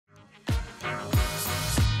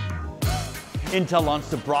Intel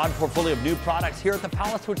launched a broad portfolio of new products here at the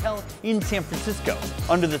Palace Hotel in San Francisco.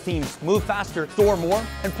 Under the themes Move Faster, Store More,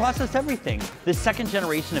 and Process Everything, the second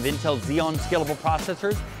generation of Intel Xeon Scalable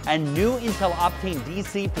processors and new Intel Optane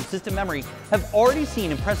DC persistent memory have already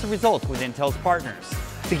seen impressive results with Intel's partners.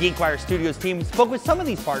 The GeekWire Studios team spoke with some of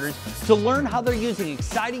these partners to learn how they're using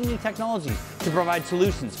exciting new technologies to provide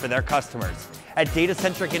solutions for their customers. At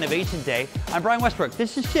Data-Centric Innovation Day, I'm Brian Westbrook.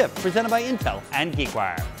 This is Shift, presented by Intel and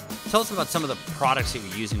GeekWire. Tell us about some of the products that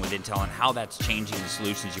you're using with Intel and how that's changing the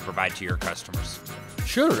solutions you provide to your customers.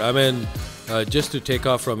 Sure. Just to take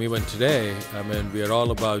off from even today, we are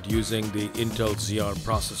all about using the Intel Xeon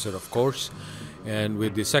processor, of course. And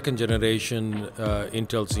with the second generation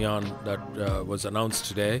Intel Xeon that was announced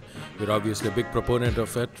today, we're obviously a big proponent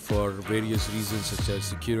of it for various reasons such as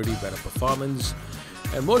security, better performance,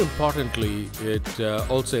 and more importantly, it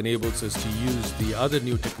also enables us to use the other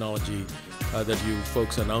new technology that you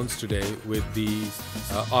folks announced today with the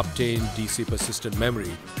Optane DC persistent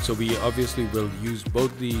memory. So we obviously will use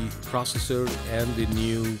both the processor and the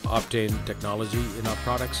new Optane technology in our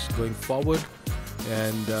products going forward.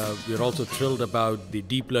 And we're also thrilled about the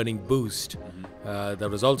deep learning boost that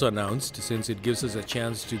was also announced, since it gives us a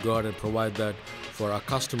chance to go out and provide that for our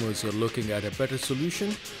customers who are looking at a better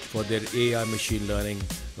solution for their AI machine learning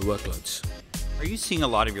workloads. Are you seeing a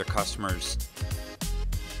lot of your customers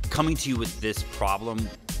coming to you with this problem,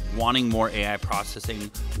 wanting more AI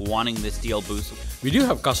processing, wanting this DL boost? We do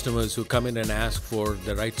have customers who come in and ask for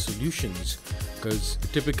the right solutions, because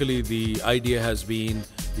typically the idea has been,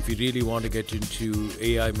 if you really want to get into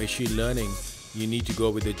AI machine learning, you need to go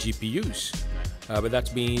with the GPUs. But that's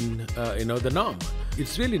been the norm.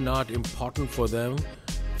 It's really not important for them,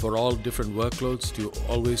 for all different workloads, to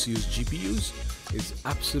always use GPUs. It's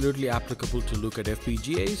absolutely applicable to look at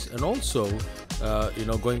FPGAs, and also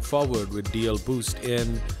going forward with DL Boost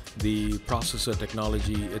in the processor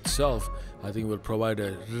technology itself, I think will provide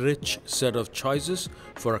a rich set of choices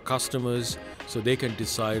for our customers so they can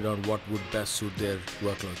decide on what would best suit their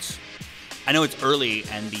workloads. I know it's early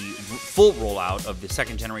and the full rollout of the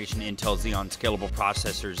second generation Intel Xeon Scalable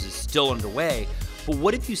processors is still underway, but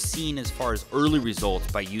what have you seen as far as early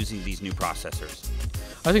results by using these new processors?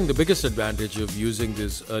 I think the biggest advantage of using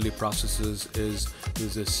these early processors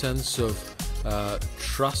is a sense of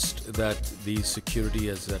trust that the security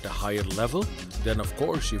is at a higher level. Then of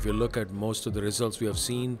course, if you look at most of the results we have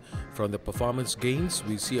seen from the performance gains,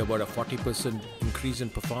 we see about a 40% increase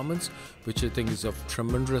in performance, which I think is of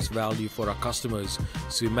tremendous value for our customers.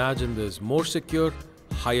 So imagine there's more secure,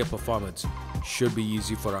 higher performance. Should be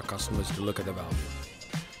easy for our customers to look at the value.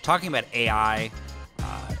 Talking about AI,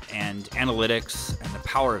 and analytics and the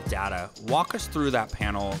power of data, walk us through that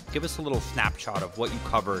panel. Give us a little snapshot of what you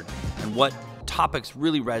covered and what topics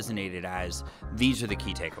really resonated as these are the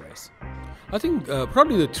key takeaways. I think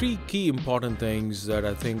probably the three key important things that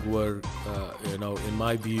I think were, in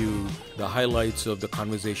my view, the highlights of the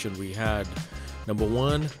conversation we had. Number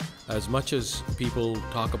one, as much as people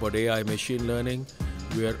talk about AI machine learning,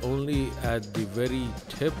 we are only at the very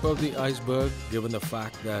tip of the iceberg, given the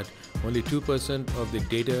fact that only 2% of the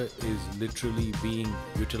data is literally being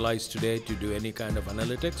utilized today to do any kind of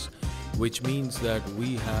analytics, which means that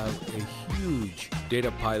we have a huge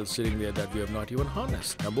data pile sitting there that we have not even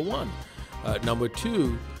harnessed, number one. Number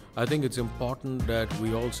two, I think it's important that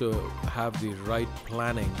we also have the right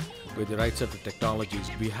planning with the right set of technologies.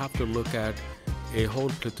 We have to look at a whole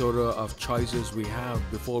plethora of choices we have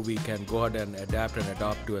before we can go ahead and adapt and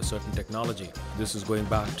adopt to a certain technology. This is going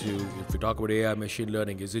back to, if we talk about AI machine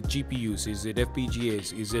learning, is it GPUs, is it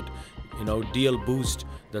FPGAs, is it DL Boost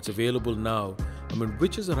that's available now?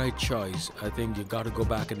 Which is the right choice? I think you got to go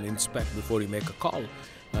back and inspect before you make a call.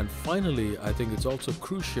 And finally, I think it's also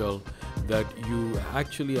crucial that you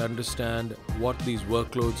actually understand what these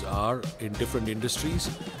workloads are in different industries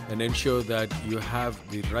and ensure that you have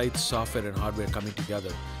the right software and hardware coming together.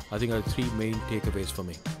 I think are three main takeaways for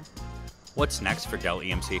me. What's next for Dell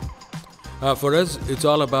EMC? For us, it's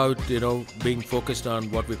all about being focused on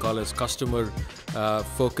what we call as customer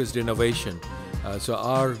focused innovation. So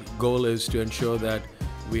our goal is to ensure that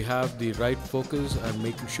we have the right focus and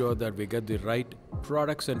making sure that we get the right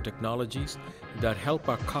products and technologies that help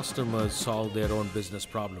our customers solve their own business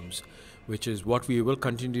problems, which is what we will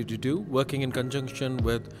continue to do, working in conjunction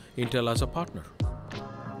with Intel as a partner.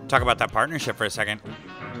 Talk about that partnership for a second.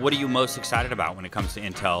 What are you most excited about when it comes to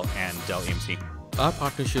Intel and Dell EMC? Our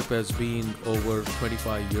partnership has been over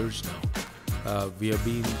 25 years now. We have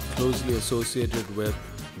been closely associated with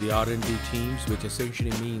the R&D teams, which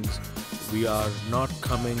essentially means we are not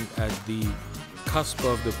coming at the cusp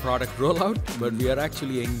of the product rollout, but we are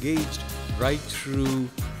actually engaged right through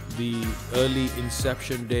the early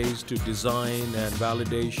inception days to design and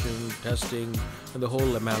validation, testing, and the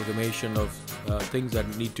whole amalgamation of things that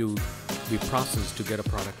need to be processed to get a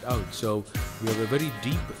product out. So we have a very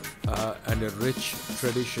deep and a rich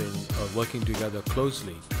tradition of working together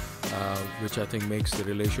closely, which I think makes the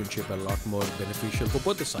relationship a lot more beneficial for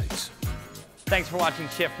both the sides. Thanks for watching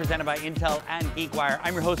Shift, presented by Intel and GeekWire.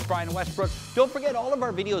 I'm your host, Brian Westbrook. Don't forget, all of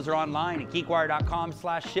our videos are online at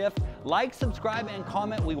geekwire.com/shift. Like, subscribe, and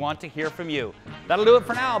comment. We want to hear from you. That'll do it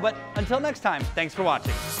for now, but until next time, thanks for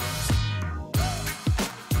watching.